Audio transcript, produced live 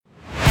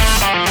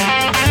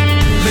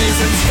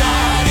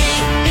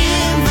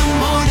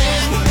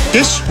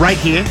This right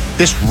here,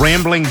 this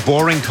rambling,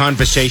 boring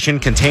conversation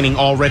containing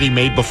already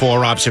made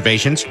before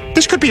observations,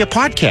 this could be a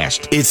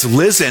podcast. It's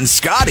Liz and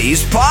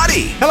Scotty's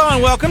Poddy. Hello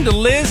and welcome to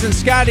Liz and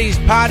Scotty's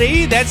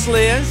Poddy. That's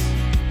Liz.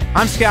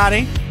 I'm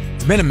Scotty.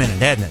 It's been a minute,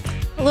 hasn't it?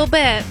 A little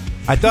bit.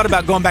 I thought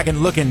about going back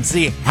and looking and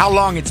see how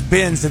long it's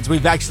been since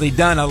we've actually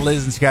done a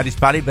Liz and Scotty's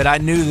Poddy, but I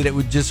knew that it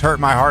would just hurt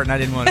my heart and I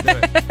didn't want to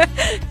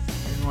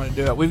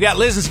do it. We've got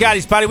Liz and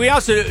Scotty's Poddy. We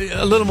also,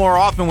 a little more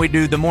often, we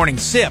do the Morning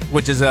Sip,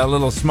 which is a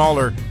little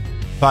smaller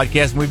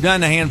podcast. We've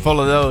done a handful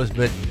of those,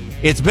 but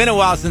it's been a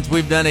while since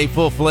we've done a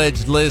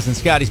full-fledged Liz and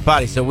Scotty's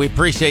Poddy, so we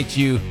appreciate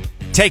you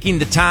taking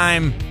the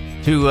time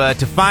to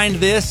find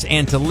this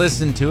and to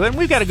listen to it. And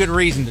we've got a good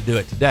reason to do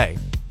it today,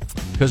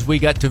 because we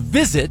got to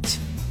visit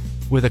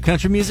with a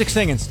country music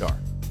singing star,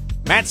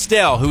 Matt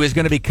Stell, who is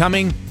going to be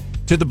coming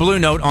to the Blue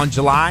Note on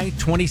July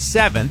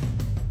 27th.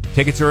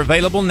 Tickets are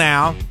available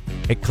now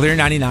at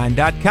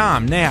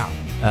clear99.com. Now,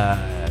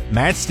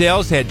 Matt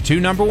Stell's had 2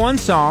 number 1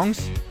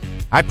 songs.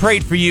 I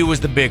Prayed For You was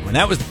the big one.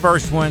 That was the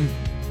first one,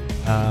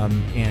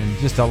 and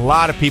just a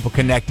lot of people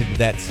connected to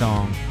that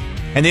song.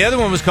 And the other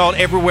one was called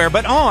Everywhere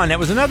But On. That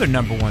was another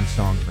number 1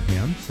 song for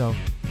him. So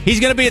he's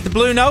going to be at the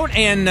Blue Note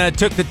and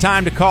took the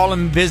time to call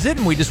and visit,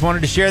 and we just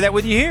wanted to share that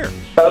with you here.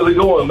 How's it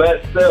going?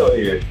 Matt Stell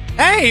here.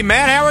 Hey,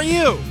 Matt, how are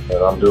you?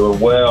 I'm doing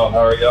well. How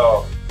are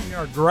y'all? We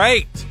are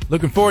great.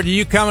 Looking forward to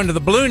you coming to the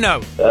Blue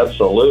Note.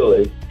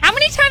 Absolutely. How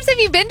many times have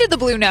you been to the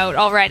Blue Note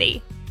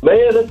already?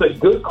 Man, that's a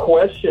good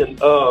question.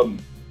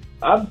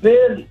 I've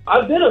been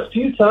a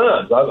few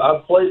times.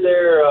 I've played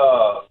there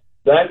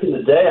back in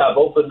the day. I've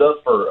opened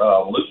up for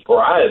Luke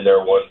Bryan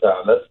there one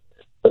time.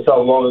 That's how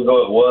long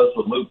ago it was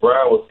when Luke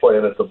Bryan was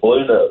playing at the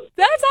Blue Note.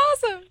 That's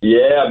awesome.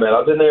 Yeah, man,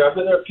 I've been there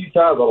a few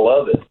times. I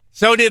love it.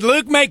 So did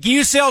Luke make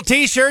you sell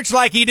T-shirts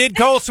like he did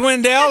Cole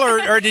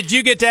Swindell, or did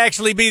you get to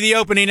actually be the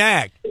opening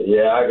act?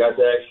 Yeah, I got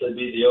to actually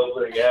be the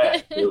opening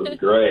act. It was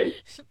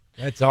great.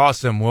 That's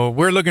awesome. Well,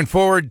 we're looking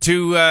forward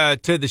to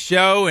the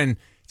show, and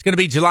it's going to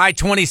be July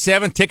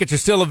 27th. Tickets are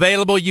still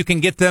available. You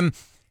can get them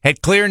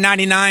at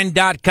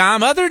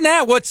clear99.com. Other than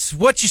that, what's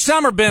your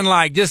summer been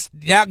like? Just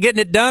out getting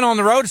it done on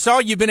the road? I saw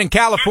you've been in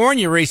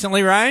California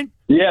recently, right?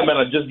 Yeah, man,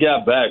 I just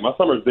got back. My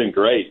summer's been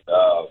great.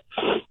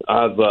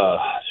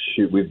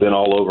 We've been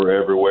all over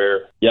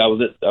everywhere. Yeah, I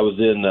was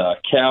in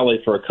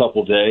Cali for a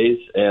couple days,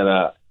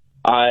 and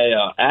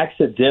I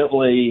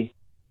accidentally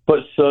put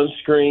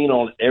sunscreen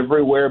on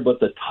everywhere but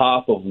the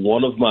top of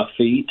one of my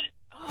feet,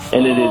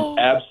 and it is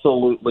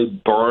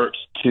absolutely burnt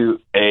to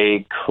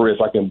a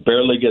crisp. I can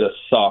barely get a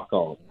sock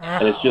on,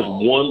 and it's just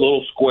one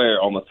little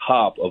square on the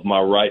top of my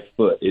right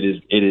foot. It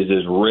is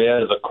as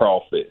red as a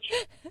crawfish.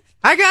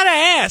 I gotta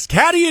ask,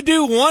 how do you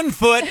do one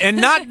foot and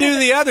not do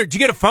the other? Did you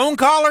get a phone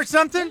call or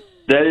something?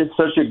 That is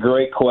such a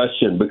great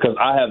question because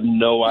I have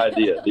no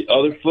idea. The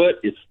other foot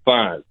is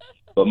fine,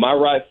 but my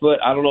right foot,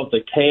 I don't know if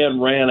the can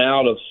ran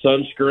out of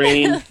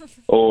sunscreen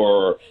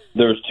or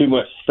there's too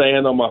much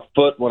sand on my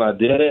foot when I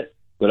did it.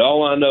 But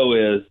all I know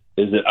is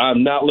that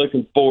I'm not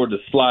looking forward to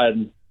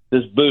sliding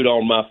this boot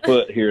on my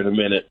foot here in a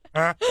minute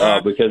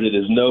because it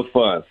is no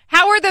fun.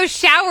 How are those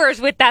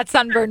showers with that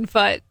sunburned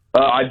foot?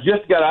 I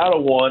just got out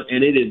of one,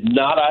 and it is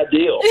not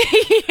ideal.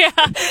 Yeah.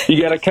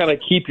 You got to kind of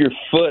keep your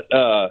foot.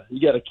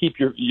 You got to keep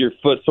your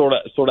foot sort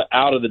of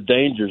out of the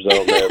danger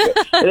zone there.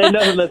 But it ain't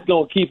nothing that's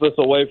going to keep us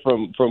away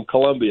from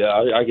Columbia.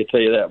 I can tell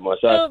you that much.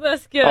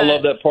 That's good. I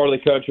love that part of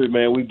the country,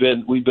 man. We've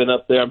been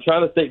up there. I'm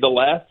trying to think. The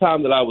last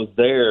time that I was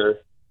there,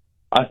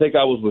 I think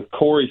I was with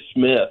Corey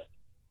Smith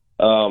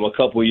a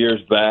couple of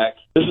years back.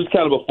 This was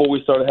kind of before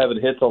we started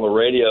having hits on the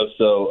radio.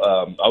 So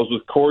I was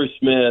with Corey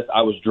Smith.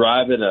 I was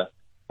driving a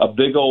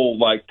big old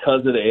like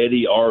Cousin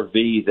Eddie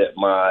RV that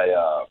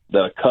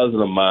that a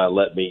cousin of mine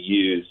let me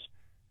use,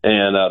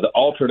 and the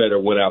alternator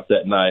went out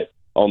that night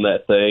on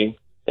that thing,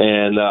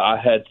 and I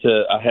had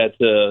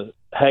to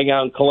hang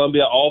out in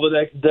Columbia all the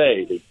next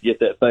day to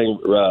get that thing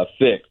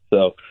fixed.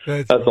 So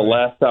that's the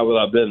last time that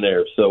I've been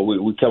there. So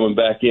we're coming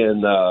back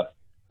in.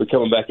 We're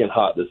coming back in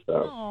hot this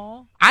time.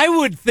 Aww. I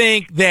would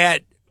think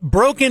that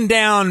broken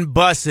down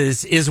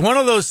buses is one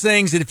of those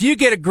things that if you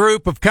get a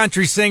group of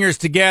country singers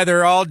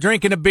together, all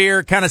drinking a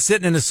beer, kind of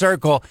sitting in a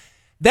circle,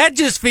 that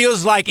just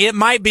feels like it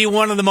might be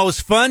one of the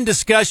most fun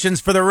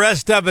discussions for the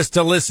rest of us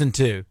to listen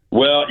to.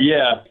 Well,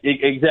 yeah,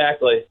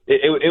 exactly.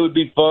 It would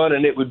be fun,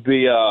 and it would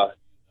be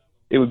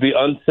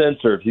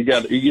uncensored.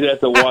 You'd have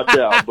to watch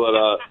out,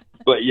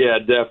 but yeah,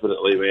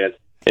 definitely, man.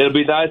 It'll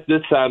be nice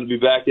this time to be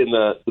back in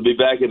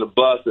the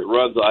bus that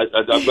runs.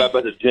 I'm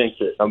about to jinx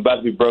it. I'm about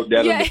to be broke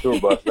down in the tour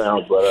bus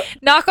now. But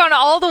knock on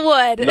all the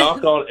wood.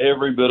 Knock on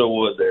every bit of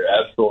wood there.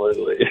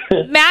 Absolutely.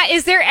 Matt,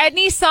 is there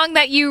any song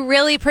that you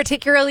really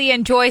particularly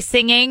enjoy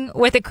singing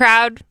with a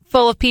crowd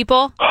full of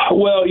people?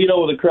 Well,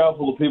 with a crowd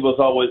full of people, it's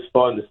always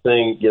fun to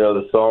sing.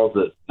 The songs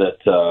that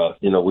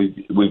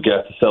we've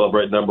got to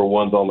celebrate number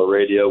ones on the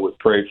radio with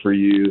 "Prayed For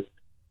You."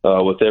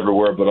 With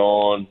Everywhere But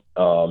On,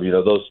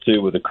 those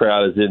two where the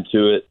crowd is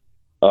into it,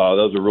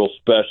 those are real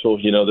special.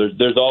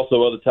 There's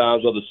also other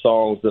times, other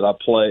songs that I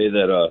play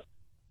that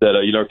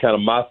are kind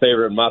of my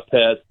favorite and my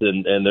pets,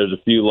 and there's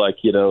a few like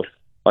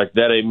like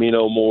That Ain't Me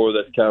No More,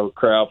 that's kind of a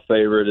crowd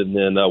favorite, and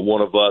then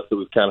One of Us that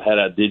we've kind of had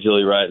out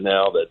digitally right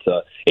now.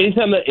 That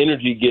anytime that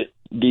energy gets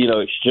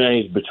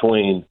exchanged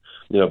between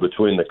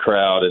the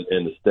crowd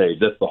and the stage,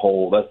 that's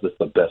just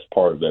the best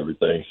part of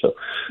everything. So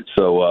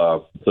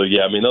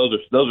yeah, I mean those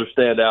are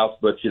standouts.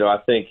 But I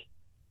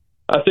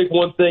think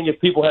one thing, if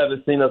people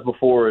haven't seen us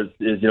before, is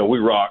we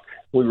rock.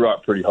 We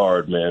rock pretty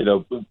hard, man.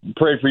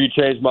 Prayed for You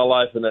changed my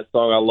life, and that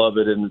song, I love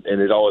it, and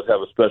it always have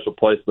a special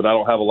place. But I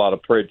don't have a lot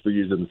of Prayed for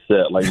Yous in the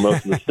set. Like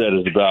most of the set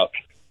is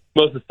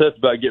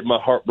about getting my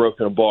heart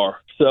broken in a bar.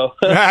 So,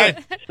 right.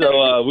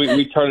 so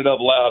we turn it up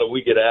loud and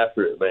we get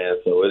after it, man.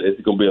 So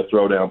it's going to be a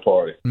throwdown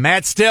party.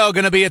 Matt Stell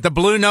going to be at the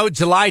Blue Note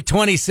July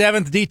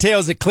 27th.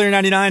 Details at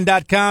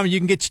clear99.com.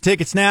 You can get your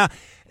tickets now.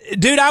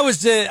 Dude,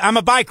 I'm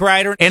a bike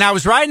rider, and I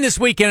was riding this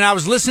weekend, and I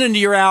was listening to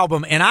your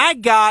album, and I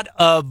got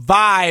a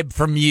vibe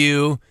from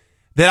you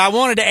that I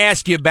wanted to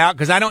ask you about,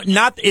 because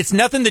it's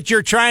nothing that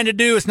you're trying to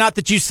do. It's not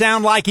that you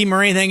sound like him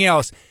or anything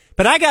else,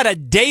 but I got a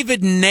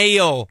David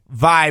Nail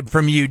vibe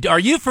from you. Are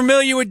you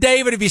familiar with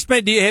David?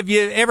 Have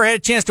you ever had a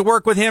chance to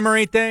work with him or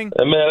anything?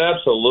 Man,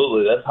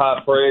 absolutely. That's high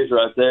praise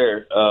right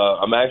there.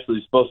 I'm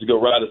actually supposed to go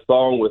write a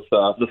song with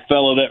the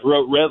fellow that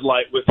wrote Red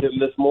Light with him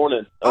this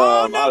morning. No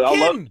I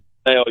love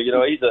Stell.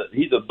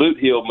 He's a Boot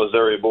Heel,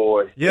 Missouri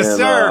boy. Yes, and,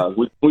 sir.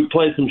 We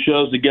played some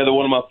shows together.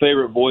 One of my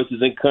favorite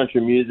voices in country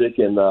music,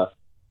 and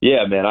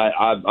yeah, man,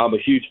 I'm a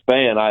huge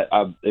fan.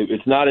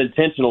 It's not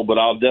intentional, but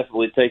I'll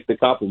definitely take the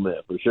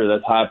compliment for sure.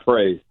 That's high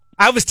praise.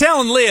 I was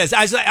telling Liz,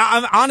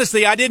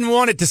 honestly, I didn't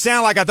want it to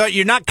sound like I thought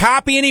you're not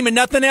copying him and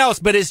nothing else,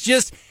 but it's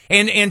just,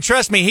 and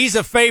trust me, he's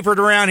a favorite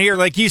around here,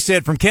 like you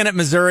said, from Kennett,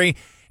 Missouri.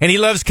 And he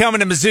loves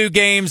coming to Mizzou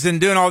games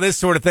and doing all this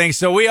sort of thing.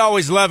 So we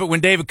always love it when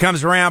David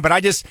comes around. But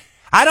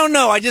I don't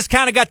know. I just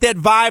kind of got that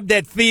vibe,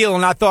 that feel,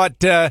 and I thought,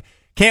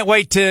 can't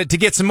wait to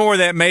get some more of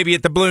that maybe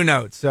at the Blue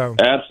Note. So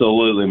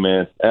absolutely,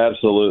 man,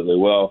 absolutely.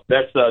 Well,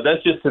 that's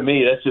just, to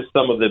me, that's just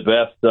some of the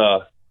best,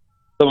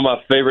 some of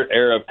my favorite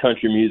era of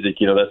country music.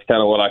 That's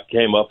kind of what I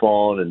came up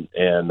on,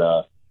 and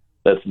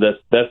that's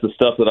the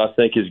stuff that I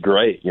think is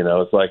great.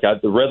 It's like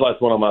the Red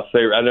Light's one of my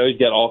favorite. I know he's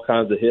got all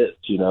kinds of hits.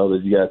 You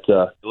got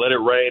Let It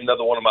Rain,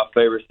 another one of my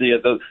favorites. See,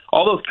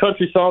 all those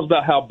country songs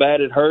about how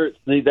bad it hurts.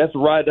 See, that's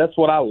right. That's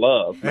what I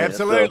love. Man.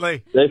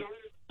 Absolutely. So,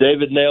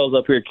 David Nail's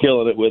up here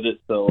killing it with it.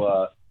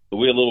 So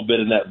we're a little bit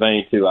in that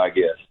vein too, I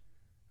guess.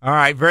 All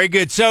right, very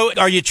good. So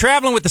are you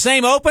traveling with the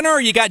same opener,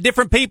 or you got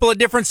different people at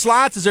different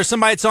slots? Is there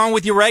somebody that's on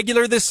with you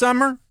regular this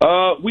summer?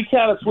 We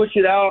kind of switch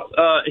it out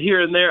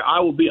here and there. I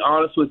will be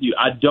honest with you.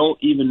 I don't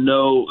even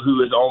know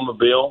who is on the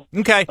bill.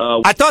 Okay.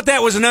 I thought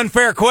that was an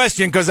unfair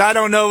question because I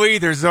don't know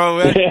either. So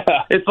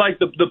yeah, it's like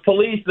the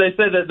police. They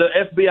say that the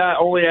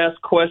FBI only asks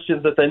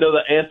questions that they know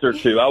the answer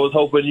to. I was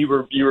hoping you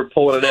were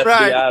pulling an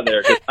FBI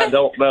there, because I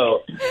don't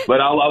know.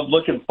 But I'm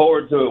looking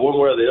forward to it one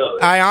way or the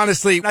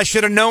other. I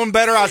should have known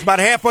better. I was about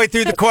halfway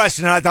through the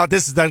question, and I thought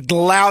this is a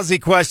lousy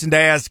question to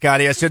ask,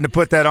 Scotty. I shouldn't have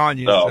put that on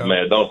you. Oh,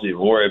 man, don't even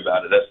worry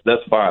about it.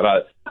 That's fine.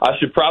 I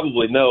should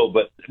probably know,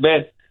 but,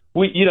 man,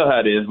 you know how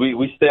it is.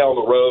 We stay on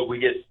the road. We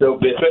get so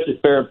busy, especially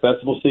fair and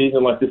festival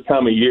season, like this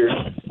time of year.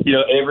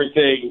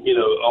 Everything,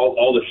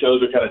 all the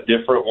shows are kind of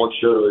different, one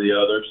show to the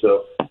other.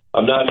 So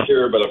I'm not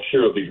sure, but I'm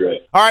sure it'll be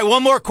great. All right,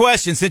 one more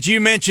question. Since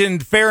you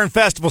mentioned fair and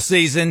festival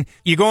season,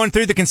 you're going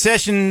through the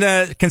concession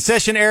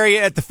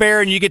area at the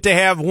fair, and you get to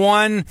have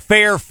one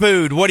fair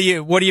food. What are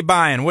you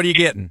buying? What are you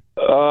getting?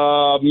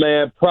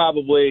 Man,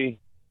 probably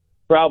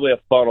a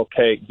funnel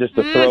cake, just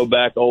a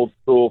throwback old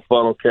school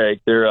funnel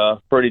cake. They're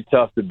pretty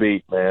tough to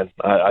beat, man.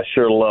 I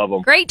sure love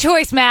them. Great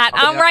choice, Matt.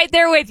 I'm right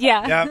there with you.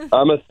 Yep.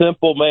 I'm a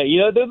simple man.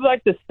 They're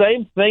like the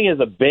same thing as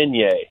a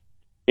beignet.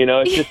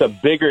 It's just a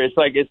bigger. It's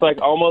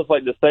like almost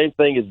like the same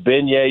thing as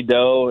beignet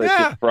dough. It's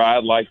just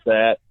fried like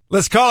that.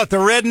 Let's call it the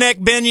redneck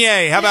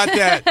beignet. How about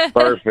that?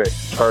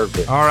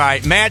 Perfect. All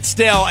right, Matt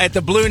Stell at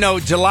the Blue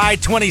Note, July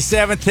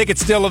 27th.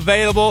 Tickets still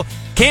available.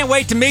 Can't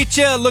wait to meet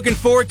you. Looking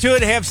forward to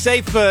it. Have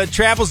safe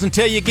travels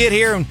until you get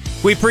here, and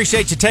we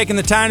appreciate you taking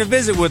the time to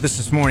visit with us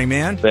this morning,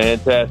 man.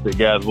 Fantastic,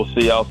 guys. We'll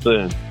see y'all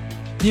soon.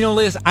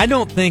 Liz, I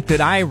don't think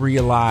that I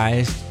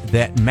realized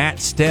that Matt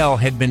Stell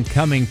had been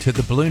coming to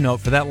the Blue Note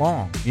for that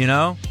long,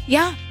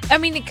 Yeah. I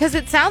mean, because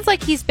it sounds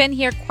like he's been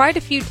here quite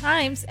a few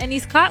times, and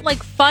he's got,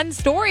 fun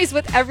stories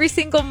with every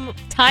single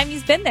time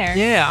he's been there.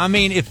 Yeah, I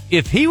mean,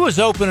 if he was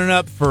opening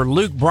up for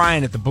Luke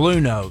Bryan at the Blue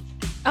Note,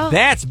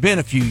 that's been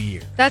a few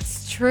years.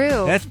 That's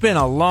true. That's been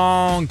a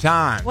long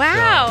time.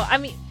 Wow. So. I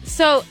mean,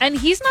 and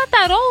he's not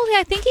that old.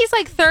 I think he's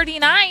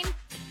 39.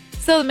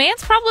 So the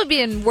man's probably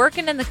been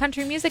working in the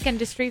country music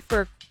industry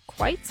for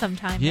quite some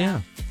time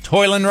now.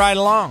 Toiling right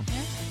along.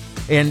 Yeah.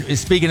 And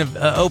speaking of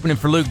opening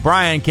for Luke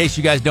Bryan, in case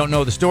you guys don't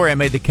know the story, I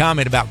made the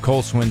comment about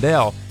Cole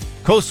Swindell.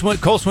 Cole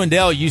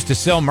Swindell used to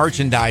sell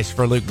merchandise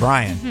for Luke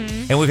Bryan.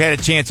 Mm-hmm. And we've had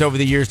a chance over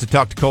the years to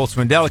talk to Cole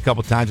Swindell a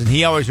couple times, and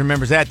he always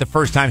remembers that the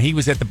first time he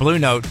was at the Blue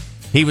Note,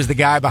 he was the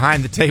guy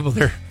behind the table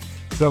there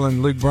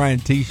selling Luke Bryan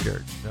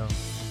T-shirts. So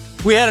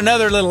we had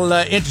another little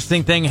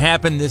interesting thing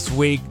happen this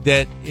week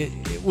that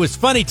it was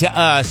funny to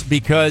us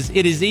because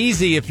it is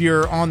easy if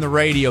you're on the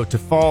radio to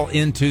fall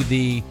into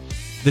the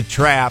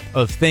trap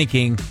of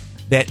thinking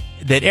that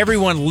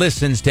everyone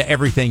listens to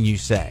everything you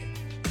say.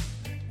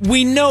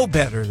 We know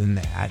better than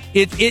that.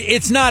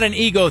 It's not an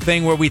ego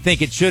thing where we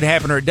think it should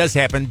happen or it does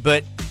happen,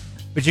 but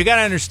you got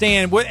to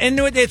understand, and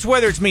it's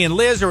whether it's me and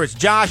Liz or it's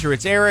Josh or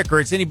it's Eric or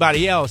it's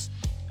anybody else,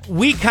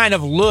 we kind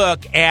of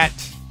look at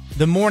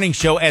the morning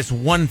show as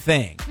one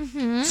thing.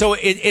 Mm-hmm. So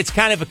it's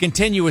kind of a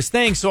continuous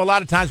thing. So a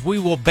lot of times we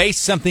will base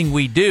something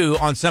we do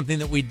on something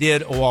that we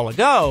did a while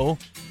ago,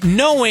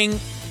 knowing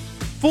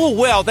full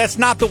well that's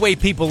not the way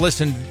people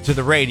listen to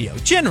the radio,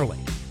 generally.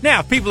 Now,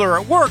 if people are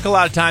at work, a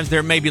lot of times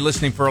they're maybe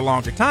listening for a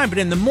longer time. But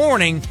in the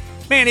morning,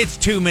 man, it's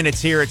 2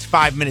 minutes here, it's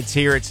 5 minutes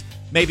here, it's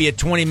maybe a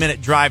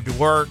 20-minute drive to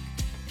work.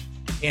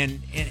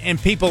 And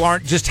people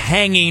aren't just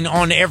hanging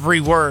on every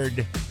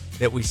word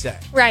that we say.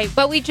 Right,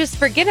 but we just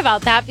forget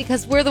about that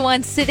because we're the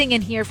ones sitting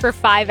in here for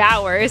 5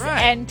 hours. Right.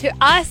 And to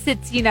us,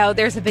 it's,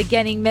 there's a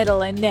beginning,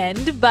 middle, and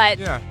end. But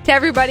to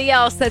everybody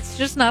else, that's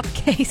just not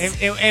the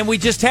case. And we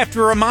just have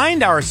to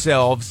remind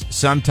ourselves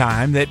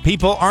sometime that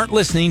people aren't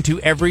listening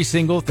to every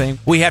single thing.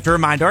 We have to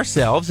remind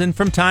ourselves, and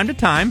from time to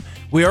time,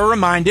 we are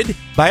reminded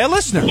by a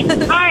listener.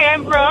 Hi,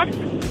 I'm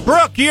Brooke.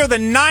 Brooke, you're the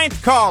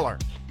 9th caller.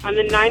 I'm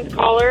the 9th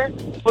caller.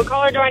 What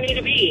caller do I need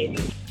to be?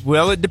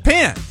 Well, it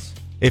depends.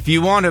 If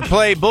you want to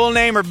play Bull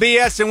Name or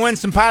BS and win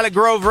some Pilot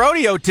Grove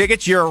Rodeo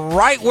tickets, you're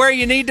right where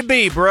you need to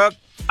be, Brooke.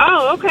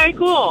 Oh, okay,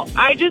 cool.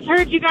 I just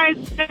heard you guys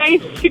say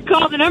to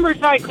call the number,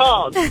 so I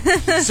called.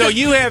 So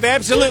you have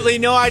absolutely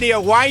no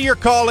idea why you're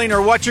calling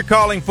or what you're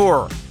calling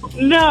for?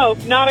 No,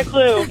 not a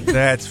clue.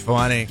 That's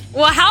funny.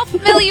 Well, how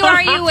familiar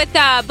are you with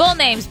bull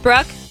names,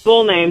 Brooke?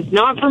 Bull names.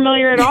 Not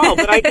familiar at all,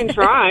 but I can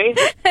try.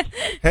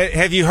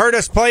 Have you heard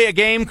us play a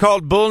game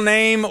called Bull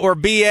Name or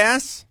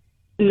BS?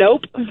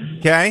 Nope.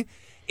 Okay.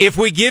 If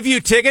we give you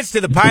tickets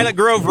to the Pilot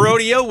Grove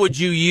Rodeo, would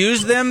you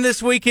use them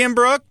this weekend,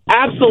 Brooke?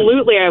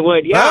 Absolutely, I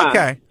would, yeah.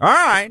 Okay. All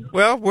right.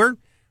 Well, we're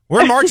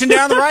marching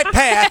down the right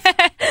path.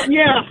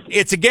 Yeah.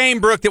 It's a game,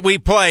 Brooke, that we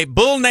play.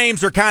 Bull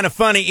names are kind of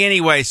funny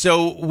anyway,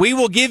 so we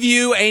will give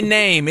you a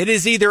name. It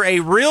is either a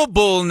real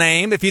bull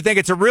name. If you think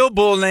it's a real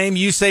bull name,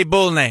 you say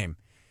bull name.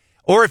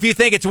 Or if you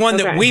think it's one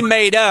that we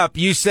made up,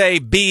 you say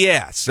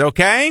BS,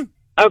 okay?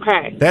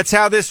 Okay. That's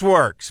how this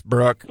works,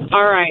 Brooke.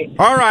 All right.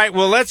 All right,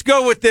 well, let's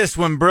go with this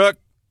one, Brooke.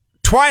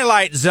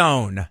 Twilight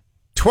Zone.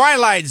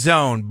 Twilight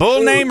Zone.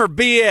 Bull name or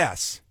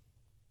BS?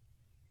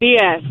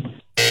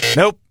 BS.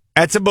 Nope.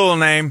 That's a bull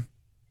name.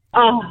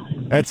 Oh,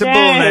 that's a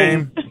bull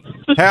name.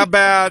 How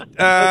about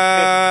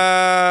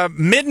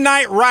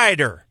Midnight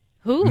Rider?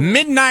 Ooh.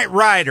 Midnight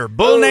Rider.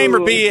 Bull name or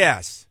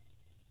BS?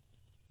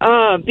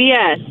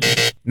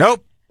 BS.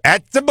 Nope.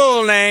 That's a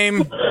bull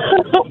name.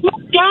 Oh, my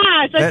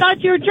gosh. I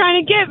thought you were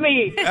trying to get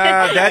me.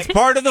 That's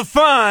part of the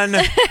fun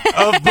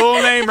of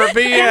bull name or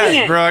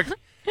BS, Brooke.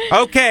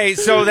 Okay,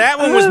 so that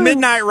one was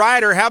Midnight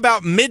Rider. How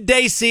about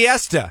Midday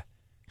Siesta?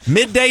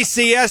 Midday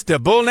Siesta.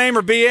 Bull name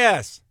or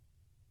BS?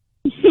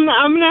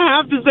 I'm going to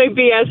have to say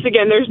BS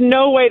again. There's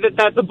no way that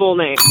that's a bull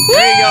name.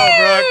 There you go,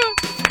 Brooke.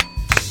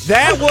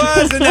 That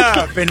was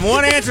enough. And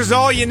one answer is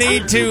all you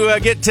need to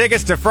get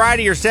tickets to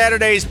Friday or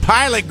Saturday's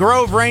Pilot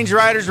Grove Range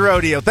Riders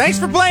Rodeo. Thanks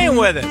for playing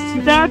with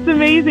us. That's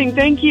amazing.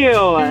 Thank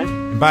you.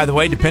 And by the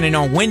way, depending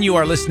on when you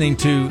are listening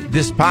to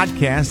this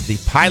podcast, the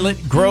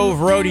Pilot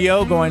Grove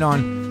Rodeo going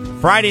on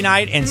Friday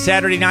night and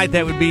Saturday night,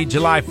 that would be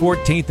July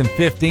 14th and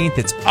 15th.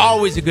 It's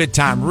always a good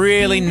time.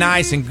 Really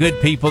nice and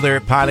good people there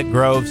at Pilot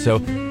Grove. So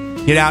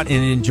get out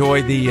and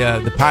enjoy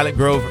the Pilot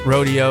Grove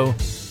Rodeo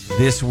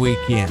this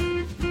weekend.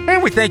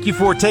 And we thank you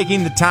for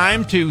taking the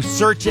time to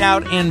search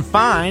out and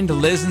find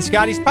Liz and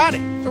Scotty's Poddy.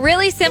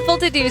 Really simple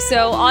to do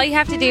so. All you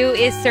have to do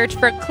is search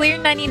for Clear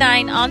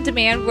 99 on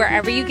demand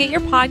wherever you get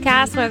your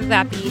podcasts, whether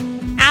that be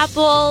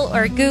Apple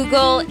or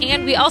Google.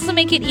 And we also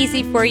make it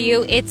easy for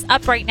you. It's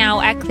up right now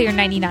at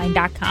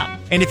clear99.com.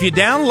 And if you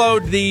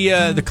download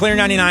the Clear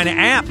 99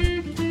 app,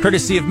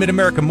 courtesy of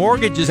Mid-America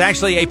Mortgage, is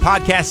actually a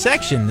podcast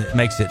section that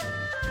makes it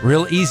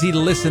real easy to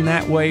listen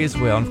that way as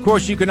well. And of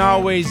course, you can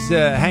always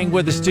hang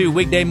with us too,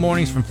 weekday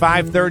mornings from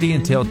 5:30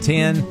 until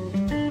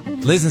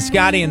 10. Liz and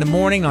Scotty in the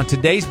morning on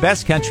today's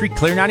Best Country,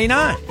 Clear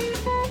 99. Liz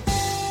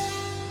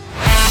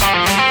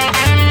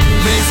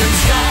and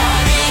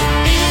Scotty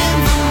in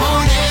the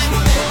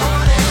morning.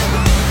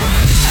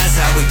 That's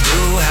how we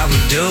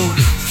do.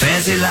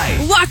 Fancy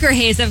Like. Walker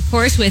Hayes, of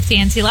course, with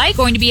Fancy Like,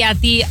 going to be at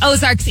the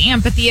Ozarks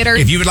Amphitheater.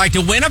 If you would like to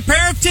win a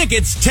pair of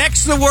tickets,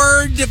 text the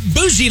word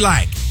bougie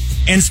like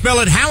and spell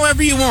it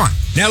however you want.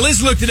 Now,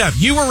 Liz looked it up.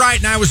 You were right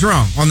and I was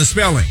wrong on the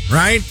spelling,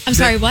 right? I'm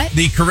sorry, what?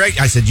 The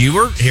correct, I said you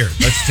were, here,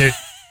 let's do,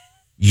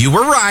 you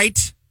were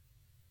right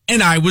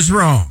and I was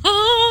wrong.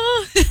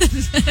 Oh.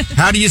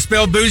 How do you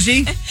spell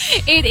bougie?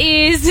 It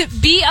is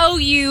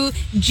Boujee.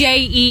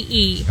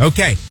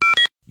 Okay.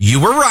 You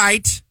were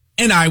right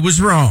and I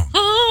was wrong.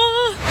 Oh.